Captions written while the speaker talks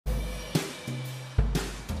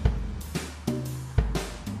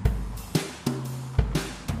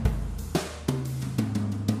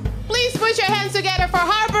put your hands together for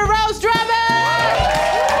Harper-Rose Drummond!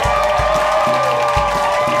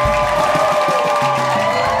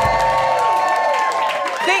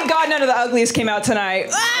 Thank God none of the uglies came out tonight.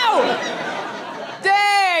 Ow!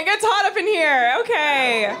 Dang, it's hot up in here.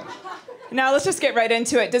 Okay. Now let's just get right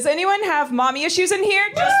into it. Does anyone have mommy issues in here?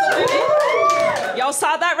 Just the women? Y'all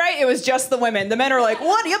saw that right? It was just the women. The men are like,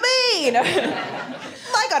 what do you mean?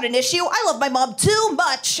 I got an issue. I love my mom too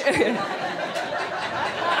much.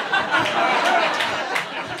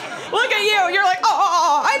 Look at you. You're like,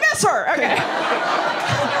 oh, I miss her. Okay.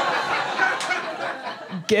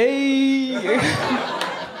 Gay.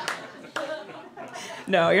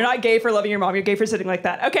 No, you're not gay for loving your mom. You're gay for sitting like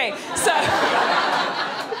that. Okay, so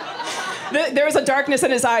there was a darkness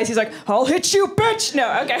in his eyes. He's like, I'll hit you, bitch.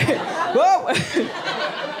 No, okay. Whoa.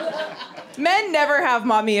 Men never have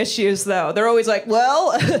mommy issues, though. They're always like,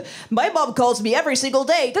 well, my mom calls me every single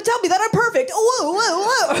day to tell me that I'm perfect. Whoa, whoa,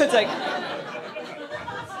 whoa. It's like,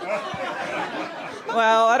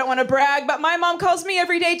 well, I don't want to brag, but my mom calls me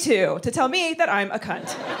every day, too, to tell me that I'm a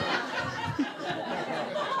cunt.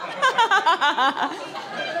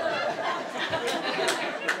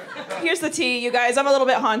 Here's the tea, you guys. I'm a little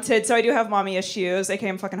bit haunted, so I do have mommy issues. AK,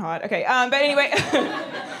 I'm fucking hot. Okay, but anyway.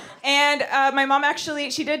 And my mom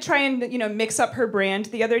actually, she did try and, mix up her brand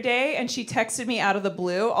the other day, and she texted me out of the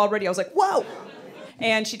blue. Already, I was like, whoa!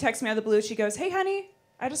 And she texted me out of the blue. She goes, hey, honey,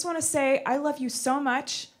 I just want to say I love you so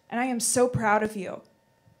much, and I am so proud of you.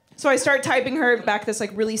 So I start typing her back this,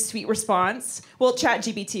 really sweet response. Well,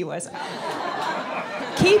 ChatGPT was.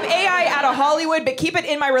 Keep AI out of Hollywood, but keep it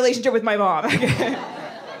in my relationship with my mom.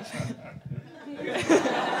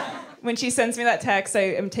 When she sends me that text,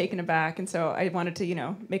 I am taken aback, and so I wanted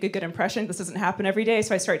to, make a good impression. This doesn't happen every day,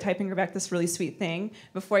 so I start typing her back this really sweet thing.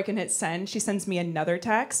 Before I can hit send, she sends me another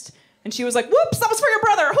text, and she was like, whoops, that was for your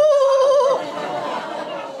brother.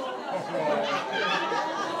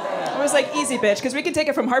 I was like, easy, bitch, because we can take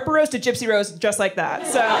it from Harper-Rose to Gypsy Rose just like that,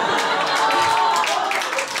 so.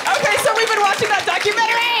 Okay, so we've been watching that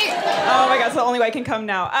documentary! Oh my God, it's the only way I can come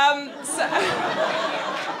now.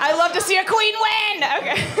 I love to see a queen win!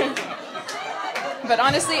 Okay. But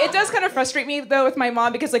honestly, it does kind of frustrate me, though, with my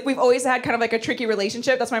mom, because, we've always had kind of, a tricky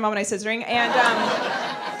relationship. That's my mom and I scissoring, and,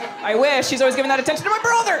 I wish. She's always giving that attention to my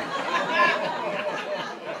brother!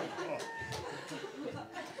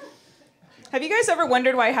 Have you guys ever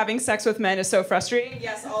wondered why having sex with men is so frustrating?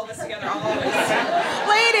 Yes, all of us together, all of us.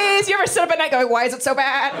 Ladies, you ever sit up at night going, why is it so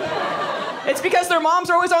bad? It's because their moms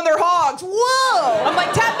are always on their hogs. Whoa! I'm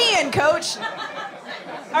like, tap me in, coach.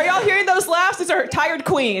 Are y'all hearing those laughs? These are tired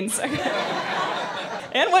queens.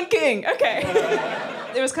 And one king, okay.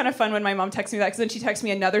 It was kind of fun when my mom texted me that, because then she texted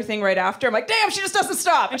me another thing right after. I'm like, damn, she just doesn't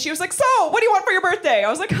stop. And she was like, so, what do you want for your birthday? I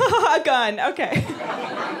was like, ha, a gun, okay.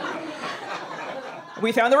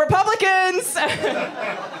 We found the Republicans.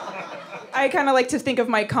 I kind of like to think of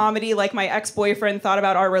my comedy like my ex-boyfriend thought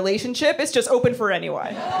about our relationship. It's just open for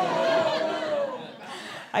anyone.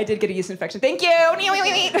 I did get a yeast infection. Thank you.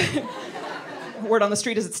 Word on the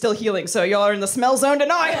street is it's still healing, so y'all are in the smell zone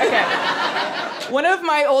tonight. Okay. One of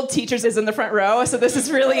my old teachers is in the front row, so this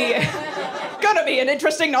is really gonna be an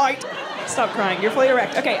interesting night. Stop crying. You're fully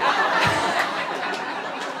erect. Okay. Oh,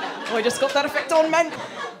 I just got that effect on men.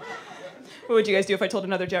 What would you guys do if I told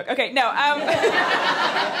another joke? Okay, no. What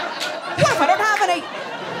if I don't have any?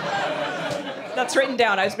 That's written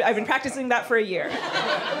down. I've been practicing that for a year.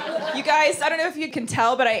 You guys, I don't know if you can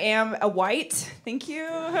tell, but I am a white. Thank you.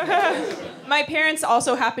 My parents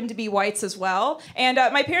also happen to be whites as well. And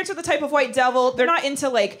my parents are the type of white devil. They're not into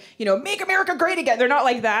make America great again. They're not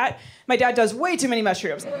like that. My dad does way too many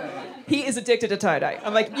mushrooms. He is addicted to tie-dye.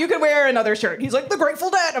 I'm like, you can wear another shirt. He's like, the Grateful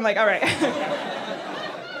Dead. I'm like, all right.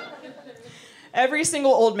 Every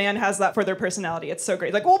single old man has that for their personality. It's so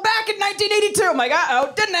great. Like, well, back in 1982. I'm like,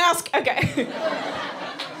 uh-oh, didn't ask. Okay.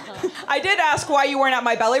 I did ask why you weren't at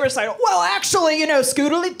my ballet recital. Well, actually,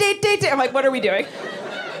 SKOODLYDOO. I'm like, what are we doing?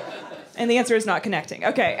 And the answer is not connecting.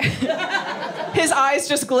 Okay. His eyes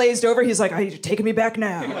just glazed over. He's like, you're taking me back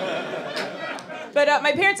now. But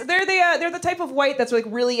my parents, they're the type of white that's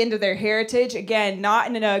really into their heritage. Again, not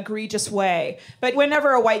in an egregious way. But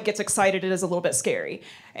whenever a white gets excited, it is a little bit scary.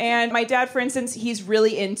 And my dad, for instance, he's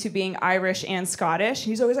really into being Irish and Scottish.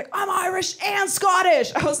 He's always like, I'm Irish and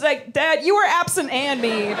Scottish. I was like, Dad, you were absent and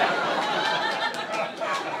mead.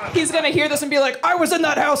 He's gonna hear this and be like, I was in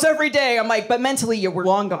that house every day. I'm like, but mentally you were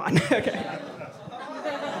long gone. Okay.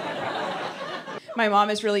 My mom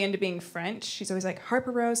is really into being French. She's always like,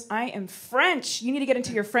 Harper-Rose, I am French. You need to get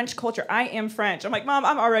into your French culture. I am French. I'm like, Mom,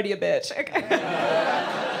 I'm already a bitch. Okay.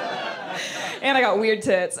 And I got weird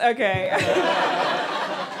tits. Okay.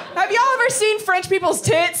 Have y'all ever seen French people's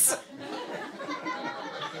tits?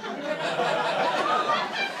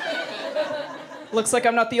 Looks like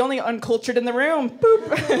I'm not the only uncultured in the room.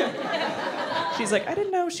 Boop. She's like, I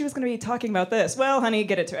didn't know she was going to be talking about this. Well, honey,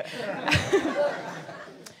 get into it.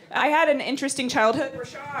 I had an interesting childhood. We're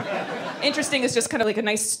shocked. Interesting is just kind of like a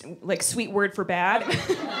nice, like, sweet word for bad.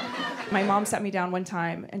 My mom sat me down one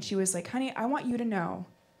time, and she was like, honey, I want you to know,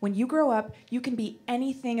 when you grow up, you can be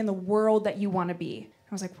anything in the world that you want to be.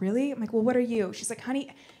 I was like, really? I'm like, well, what are you? She's like,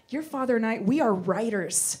 honey, your father and I, we are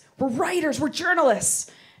writers. We're writers. We're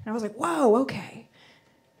journalists. And I was like, whoa, okay.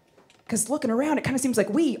 Because looking around, it kind of seems like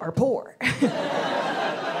we are poor.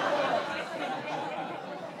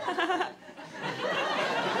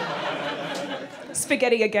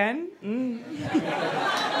 Spaghetti again.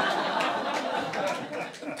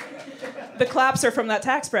 The claps are from that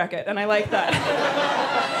tax bracket, and I like that.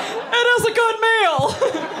 It is a good meal.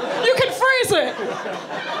 You can freeze it.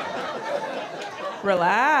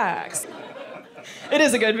 Relax. It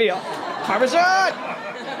is a good meal. Parmesan.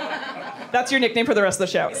 That's your nickname for the rest of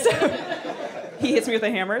the show. So, he hits me with a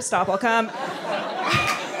hammer. Stop, I'll come.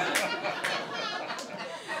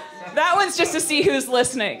 That one's just to see who's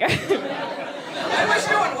listening. I wish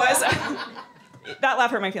no one was. That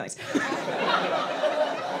laugh hurt my feelings.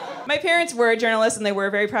 My parents were journalists, and they were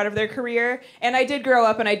very proud of their career. And I did grow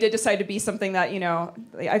up, and I did decide to be something that, you know,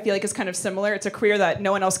 I feel like is kind of similar. It's a career that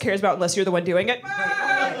no one else cares about unless you're the one doing it.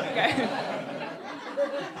 Okay.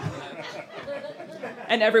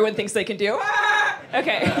 And everyone thinks they can do.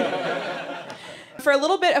 Okay. For a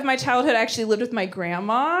little bit of my childhood, I actually lived with my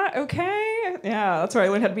grandma. Okay. Yeah, that's where I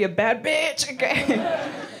learned how to be a bad bitch.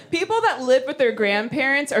 Okay. People that live with their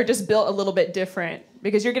grandparents are just built a little bit different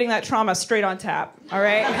because you're getting that trauma straight on tap, all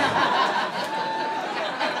right?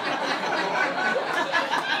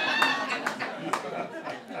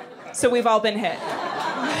 So we've all been hit.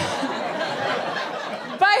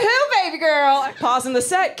 By who, baby girl? Pausing the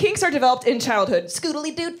set. Kinks are developed in childhood.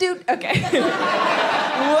 SKOODLYDOO. Okay.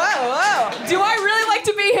 Whoa. Do I really like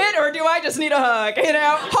to be hit, or do I just need a hug? You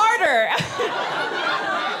know, harder.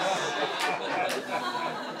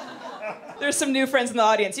 There's some new friends in the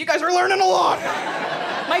audience. You guys are learning a lot.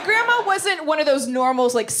 My grandma wasn't one of those normal,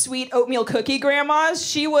 like, sweet oatmeal cookie grandmas.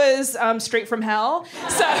 She was straight from hell.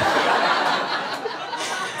 So,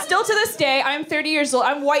 still to this day, I'm 30 years old.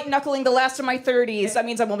 I'm white-knuckling the last of my 30s. That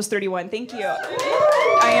means I'm almost 31. Thank you.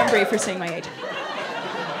 I am brave for saying my age.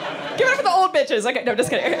 Give it up for the old bitches. Okay, no, just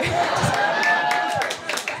kidding. Okay.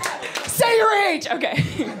 Say your age. Okay.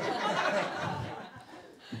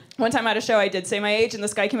 One time at a show, I did say my age, and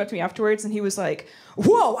this guy came up to me afterwards, and he was like,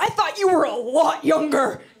 whoa, I thought you were a lot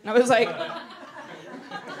younger. And I was like,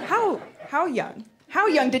 how young? How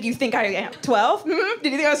young did you think I am? 12? Mm-hmm.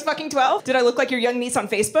 Did you think I was fucking 12? Did I look like your young niece on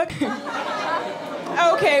Facebook?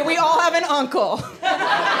 Okay, we all have an uncle.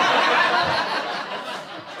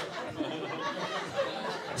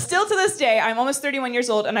 Still to this day, I'm almost 31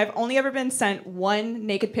 years old, and I've only ever been sent one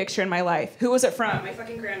naked picture in my life. Who was it from? My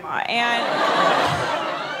fucking grandma. And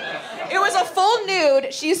it was a full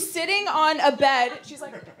nude. She's sitting on a bed. She's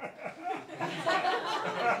like... And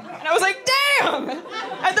I was like, damn!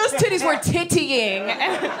 And those titties were tittying.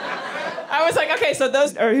 And I was like, okay, so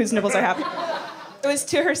those are whose nipples I have. It was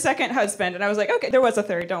to her second husband, and I was like, okay, there was a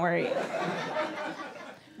third, don't worry.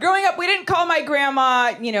 Growing up, we didn't call my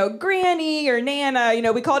grandma, you know, Granny or Nana. You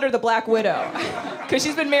know, we called her the Black Widow. Because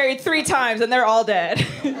she's been married 3 times, and they're all dead.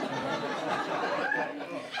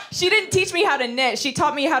 She didn't teach me how to knit. She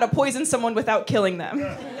taught me how to poison someone without killing them.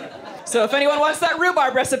 So if anyone wants that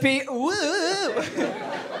rhubarb recipe, woo!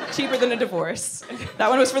 Cheaper than a divorce. That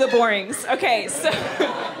one was for the borings. Okay, so...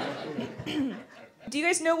 Do you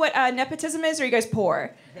guys know what nepotism is, or are you guys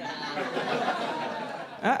poor?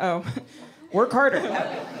 Uh-oh. Work harder.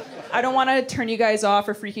 I don't want to turn you guys off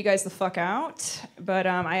or freak you guys the fuck out, but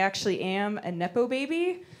I actually am a nepo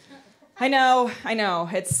baby. I know.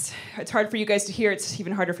 It's hard for you guys to hear. It's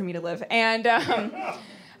even harder for me to live. And I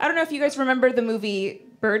don't know if you guys remember the movie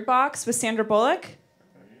Bird Box with Sandra Bullock.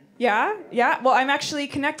 Yeah? Well, I'm actually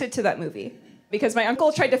connected to that movie because my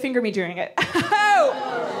uncle tried to finger me during it.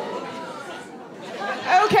 Oh!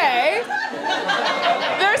 Okay.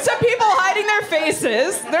 There's some people hiding their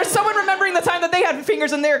faces. There's someone remembering the time that they had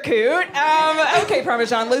fingers in their coot. Okay,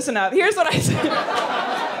 Parmesan, loosen up. Here's what I said.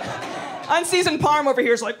 Unseasoned Parm over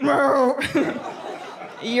here is like, no.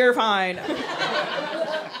 You're fine.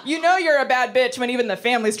 You know you're a bad bitch when even the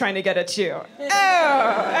family's trying to get at you.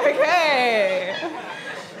 Oh, okay.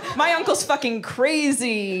 My uncle's fucking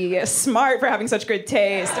crazy smart for having such good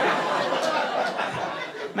taste.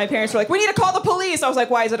 My parents were like, we need to call the police. I was like,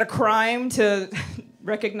 why, is it a crime to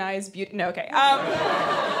recognize beauty? No, okay.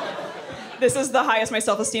 This is the highest my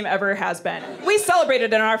self-esteem ever has been. We celebrate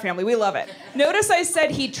it in our family. We love it. Notice I said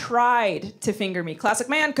he tried to finger me. Classic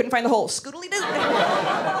man, couldn't find the hole.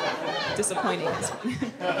 SKOODLYDOO. Disappointing.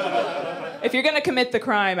 If you're gonna commit the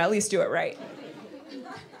crime, at least do it right.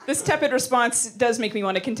 This tepid response does make me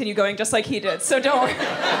want to continue going just like he did, so don't worry.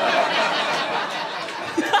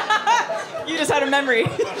 You just had a memory.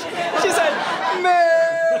 She said,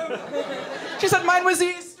 "Mom." She said, "Mine was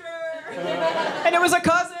Easter, and it was a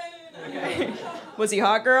cousin." Okay. Was he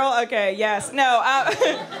hot, girl? Okay, yes. No,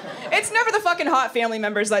 it's never the fucking hot family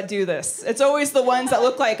members that do this. It's always the ones that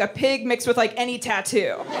look like a pig mixed with like any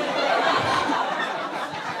tattoo.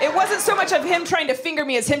 It wasn't so much of him trying to finger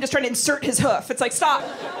me as him just trying to insert his hoof. It's like, stop.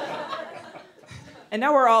 And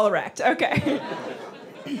now we're all erect. Okay.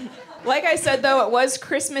 Like I said, though, it was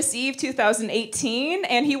Christmas Eve 2018,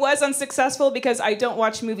 and he was unsuccessful because I don't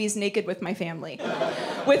watch movies naked with my family.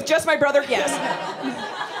 With just my brother, yes.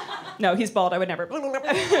 No, he's bald. I would never.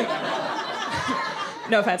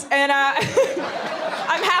 No offense. And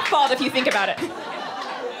I'm half bald if you think about it.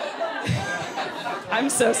 I'm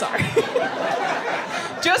so sorry.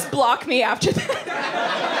 Just block me after that.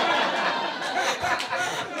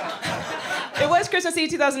 It was Christmas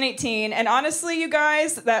Eve 2018, and honestly, you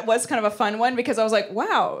guys, that was kind of a fun one because I was like,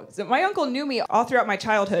 wow, so my uncle knew me all throughout my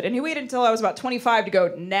childhood, and he waited until I was about 25 to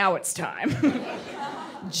go, now it's time.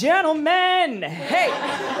 Gentlemen, hey.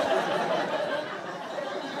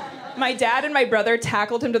 My dad and my brother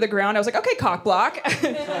tackled him to the ground. I was like, okay, cock block.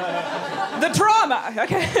 The trauma,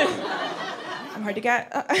 okay. I'm hard to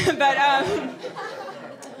get,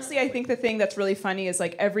 honestly, I think the thing that's really funny is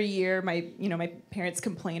like every year my parents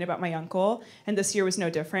complain about my uncle, and this year was no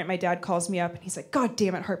different. My dad calls me up and he's like, God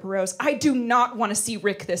damn it, Harper-Rose, I do not want to see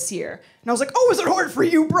Rick this year. And I was like, oh, is it hard for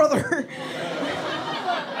you, brother?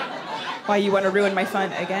 Why, you want to ruin my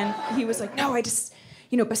fun again? He was like, no, I just,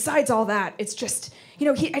 besides all that, it's just,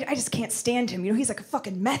 I just can't stand him. He's like a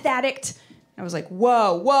fucking meth addict. I was like,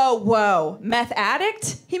 whoa, whoa, whoa, meth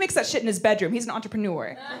addict? He makes that shit in his bedroom. He's an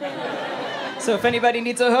entrepreneur. So if anybody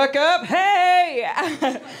needs a hookup, hey,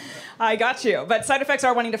 I got you. But side effects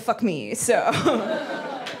are wanting to fuck me, so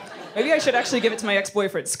maybe I should actually give it to my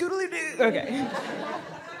ex-boyfriend. SKOODLYDOO. Okay.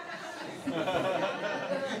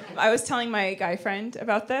 I was telling my guy friend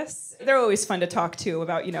about this. They're always fun to talk to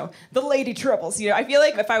about, the lady troubles. I feel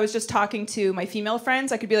like if I was just talking to my female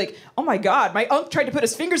friends, I could be like, oh my God, my uncle tried to put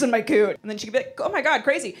his fingers in my coot. And then she could be like, oh my God,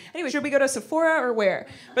 crazy. Anyway, should we go to Sephora or where?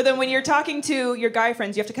 But then when you're talking to your guy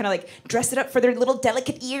friends, you have to kind of like dress it up for their little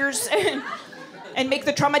delicate ears and make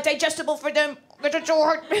the trauma digestible for them.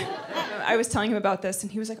 I was telling him about this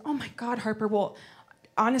and he was like, oh my God, Harper, well,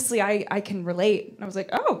 honestly, I can relate. And I was like,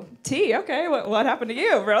 oh, T, okay, what happened to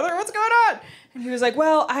you, brother? What's going on? And he was like,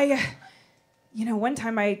 well, one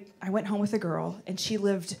time I went home with a girl, and she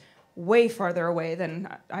lived way farther away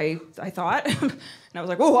than I thought. And I was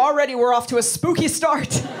like, oh, already we're off to a spooky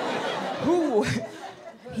start. Ooh.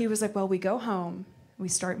 He was like, well, we go home, we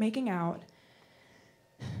start making out.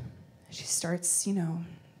 She starts,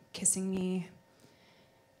 kissing me.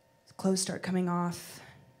 Clothes start coming off.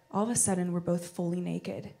 All of a sudden, we're both fully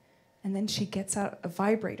naked. And then she gets out a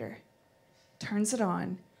vibrator, turns it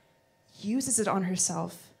on, uses it on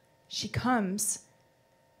herself. She comes,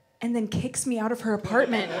 and then kicks me out of her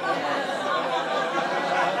apartment.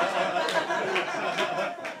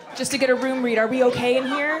 Just to get a room read. Are we okay in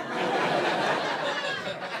here?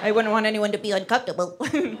 I wouldn't want anyone to be uncomfortable.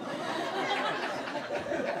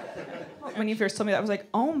 When you first told me that, I was like,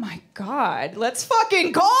 oh my God, let's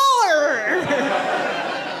fucking call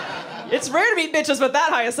her! It's rare to meet bitches with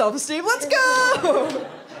that high of self-esteem. Let's go!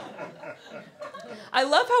 I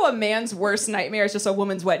love how a man's worst nightmare is just a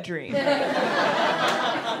woman's wet dream.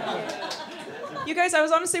 You guys, I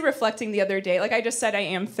was honestly reflecting the other day. Like I just said, I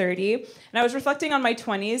am 30. And I was reflecting on my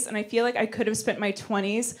 20s, and I feel like I could have spent my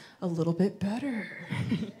 20s a little bit better.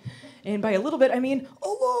 And by a little bit, I mean a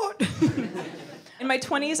lot. In my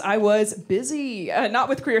 20s, I was busy. Not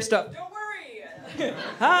with career stuff.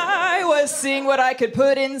 I was seeing what I could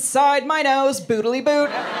put inside my nose, bootily boot.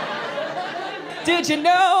 Did you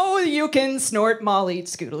know you can snort Molly,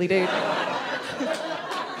 SKOODLYDOO?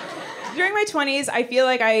 During my 20s, I feel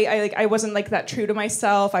like I wasn't like that true to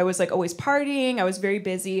myself. I was like always partying. I was very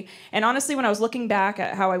busy. And honestly, when I was looking back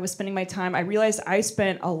at how I was spending my time, I realized I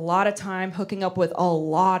spent a lot of time hooking up with a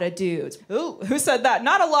lot of dudes. Ooh, who said that?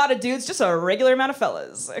 Not a lot of dudes, just a regular amount of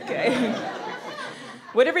fellas. Okay.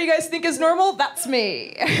 Whatever you guys think is normal, that's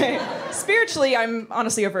me. Spiritually, I'm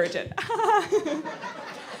honestly a virgin.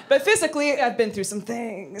 But physically, I've been through some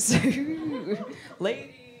things.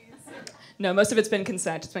 Ladies. No, most of it's been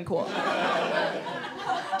consent. It's been cool.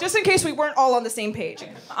 Just in case we weren't all on the same page.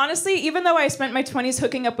 Honestly, even though I spent my 20s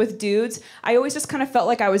hooking up with dudes, I always just kind of felt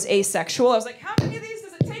like I was asexual. I was like, how many of these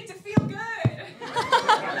does it take to feel good?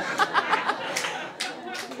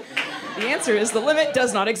 The answer is the limit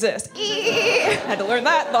does not exist. Had to learn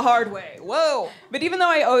that the hard way. Whoa. But even though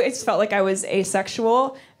I always felt like I was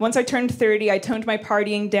asexual, once I turned 30, I toned my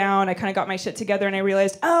partying down. I kind of got my shit together and I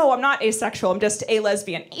realized, oh, I'm not asexual. I'm just a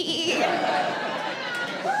lesbian.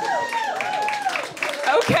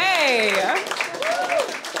 Okay.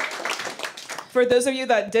 For those of you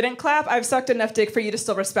that didn't clap, I've sucked enough dick for you to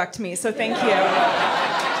still respect me, so thank you.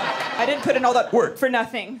 I didn't put in all that work for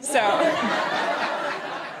nothing, so.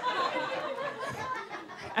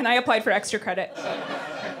 And I applied for extra credit.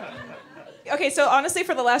 Okay, so honestly,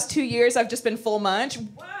 for the last 2 years, I've just been full munch.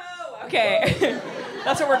 Whoa, okay.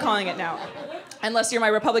 That's what we're calling it now. Unless you're my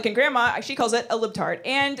Republican grandma, she calls it a libtard.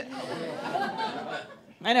 And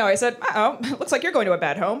I know, I said, uh-oh, looks like you're going to a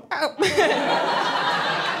bad home.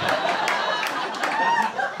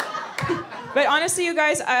 But honestly, you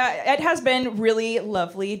guys, it has been really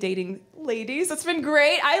lovely dating ladies. It's been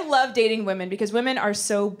great. I love dating women because women are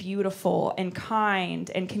so beautiful and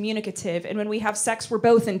kind and communicative. And when we have sex, we're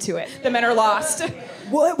both into it. The men are lost.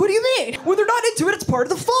 What do you mean? When they're not into it, it's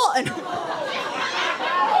part of the fun.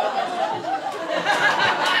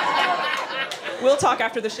 We'll talk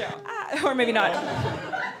after the show. Or maybe not.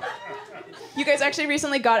 You guys actually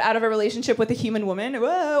recently got out of a relationship with a human woman.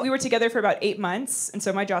 Whoa. We were together for about 8 months, and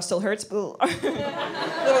so my jaw still hurts. From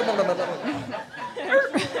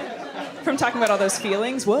talking about all those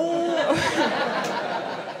feelings. Whoa.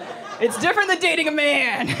 It's different than dating a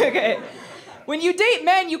man. Okay. When you date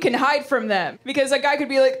men, you can hide from them. Because a guy could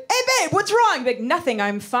be like, hey babe, what's wrong? Be like, nothing,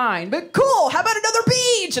 I'm fine. But cool, how about another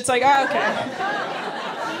beach? It's like, oh, okay.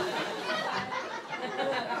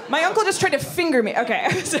 My uncle just tried to finger me. Okay.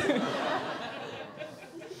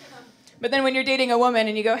 But then when you're dating a woman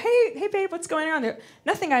and you go, hey babe, what's going on? They're,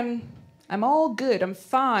 nothing, I'm all good, I'm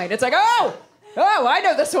fine. It's like, oh, I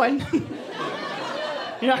know this one.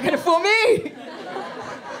 You're not gonna fool me.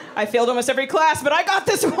 I failed almost every class, but I got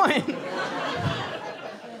this one.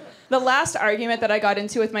 The last argument that I got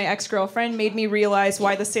into with my ex-girlfriend made me realize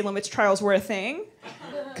why the Salem witch trials were a thing.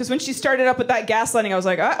 Because when she started up with that gaslighting, I was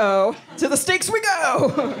like, uh-oh, to the stakes we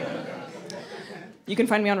go. You can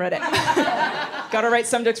find me on Reddit. Gotta write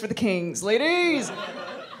subjects for the kings, ladies.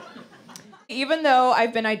 Even though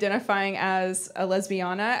I've been identifying as a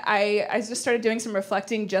lesbiana, I just started doing some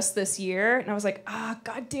reflecting just this year, and I was like,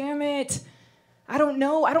 god damn it. I don't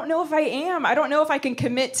know if I am. I don't know if I can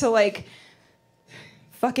commit to like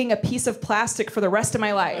fucking a piece of plastic for the rest of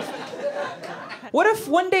my life. What if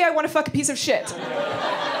one day I want to fuck a piece of shit?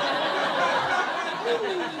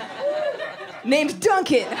 Named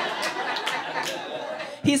Duncan.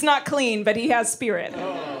 He's not clean, but he has spirit.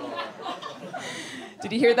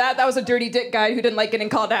 Did you hear that? That was a dirty dick guy who didn't like getting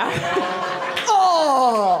called out.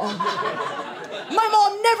 Oh! My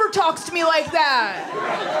mom never talks to me like that.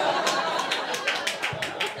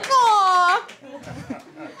 Aw!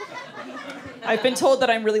 I've been told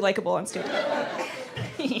that I'm really likable on stage.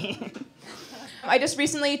 I just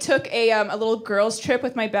recently took a little girls' trip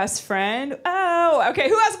with my best friend. Oh, okay.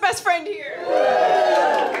 Who has a best friend here?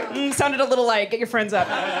 Sounded a little like, get your friends up.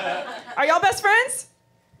 Are y'all best friends?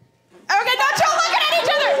 Okay, not y'all looking at each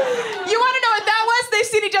other. You want to know what that was? They've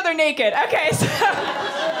seen each other naked. Okay, so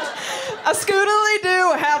a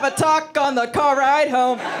SKOODLYDOO have a talk on the car ride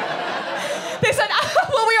home. They said,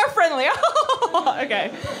 well, we are friendly.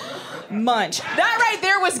 Okay. Munch. That right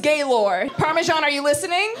there was Gaylord. Parmesan, are you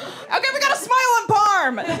listening? Okay, we got a smile on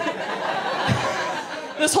Parm.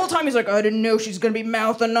 This whole time he's like, I didn't know she's gonna be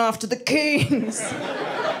mouthing off to the kings.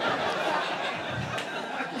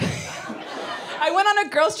 I went on a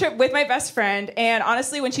girls' trip with my best friend, and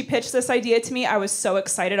honestly, when she pitched this idea to me, I was so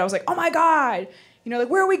excited. I was like, oh my God. You know, like,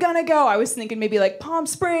 where are we gonna go? I was thinking maybe like Palm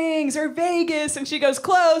Springs or Vegas, and she goes,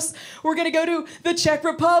 close. We're gonna go to the Czech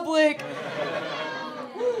Republic.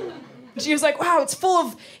 She was like, wow, it's full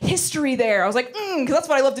of history there. I was like, because that's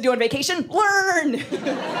what I love to do on vacation, learn.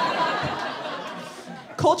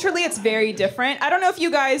 Culturally, it's very different. I don't know if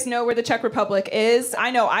you guys know where the Czech Republic is.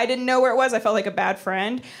 I know I didn't know where it was. I felt like a bad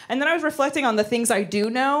friend. And then I was reflecting on the things I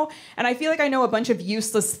do know, and I feel like I know a bunch of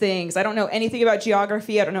useless things. I don't know anything about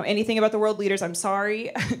geography. I don't know anything about the world leaders. I'm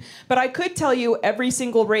sorry. But I could tell you every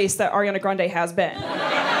single race that Ariana Grande has been.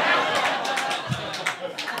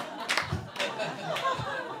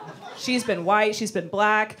 She's been white, she's been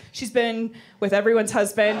black, she's been with everyone's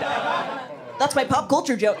husband. That's my pop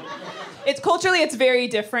culture joke. It's very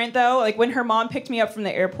different though. Like when her mom picked me up from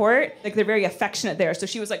the airport, like they're very affectionate there. So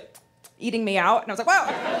she was like, eating me out. And I was like,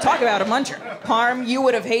 wow, talk about a muncher. Parm, you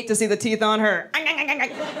would have hated to see the teeth on her.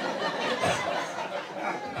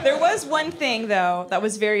 There was one thing, though, that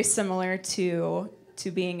was very similar to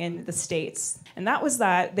being in the States. And that was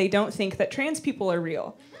that they don't think that trans people are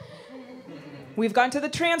real. We've gotten to the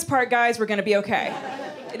trans part, guys. We're going to be okay.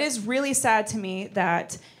 It is really sad to me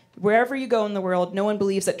that wherever you go in the world, no one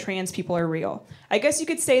believes that trans people are real. I guess you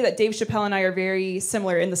could say that Dave Chappelle and I are very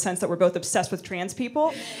similar in the sense that we're both obsessed with trans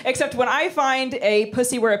people. Except when I find a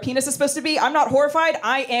pussy where a penis is supposed to be, I'm not horrified.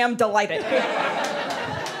 I am delighted.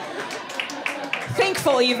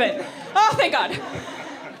 Thankful, even. Oh, thank God.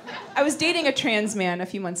 I was dating a trans man a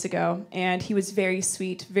few months ago, and he was very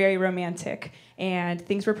sweet, very romantic, and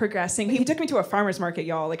things were progressing. He took me to a farmer's market,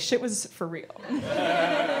 y'all. Like, shit was for real.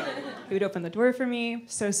 He would open the door for me,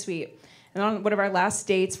 so sweet. And on one of our last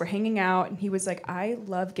dates, we're hanging out, and he was like, I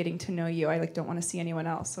love getting to know you. I don't want to see anyone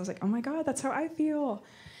else. So I was like, oh my God, that's how I feel.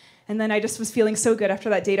 And then I just was feeling so good after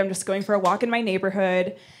that date. I'm just going for a walk in my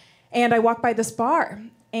neighborhood, and I walk by this bar,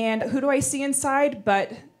 and who do I see inside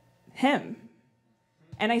but him?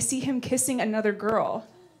 And I see him kissing another girl.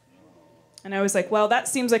 And I was like, well, that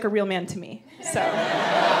seems like a real man to me. So,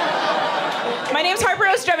 my name's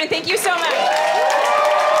Harper-Rose Drummond. Thank you so much.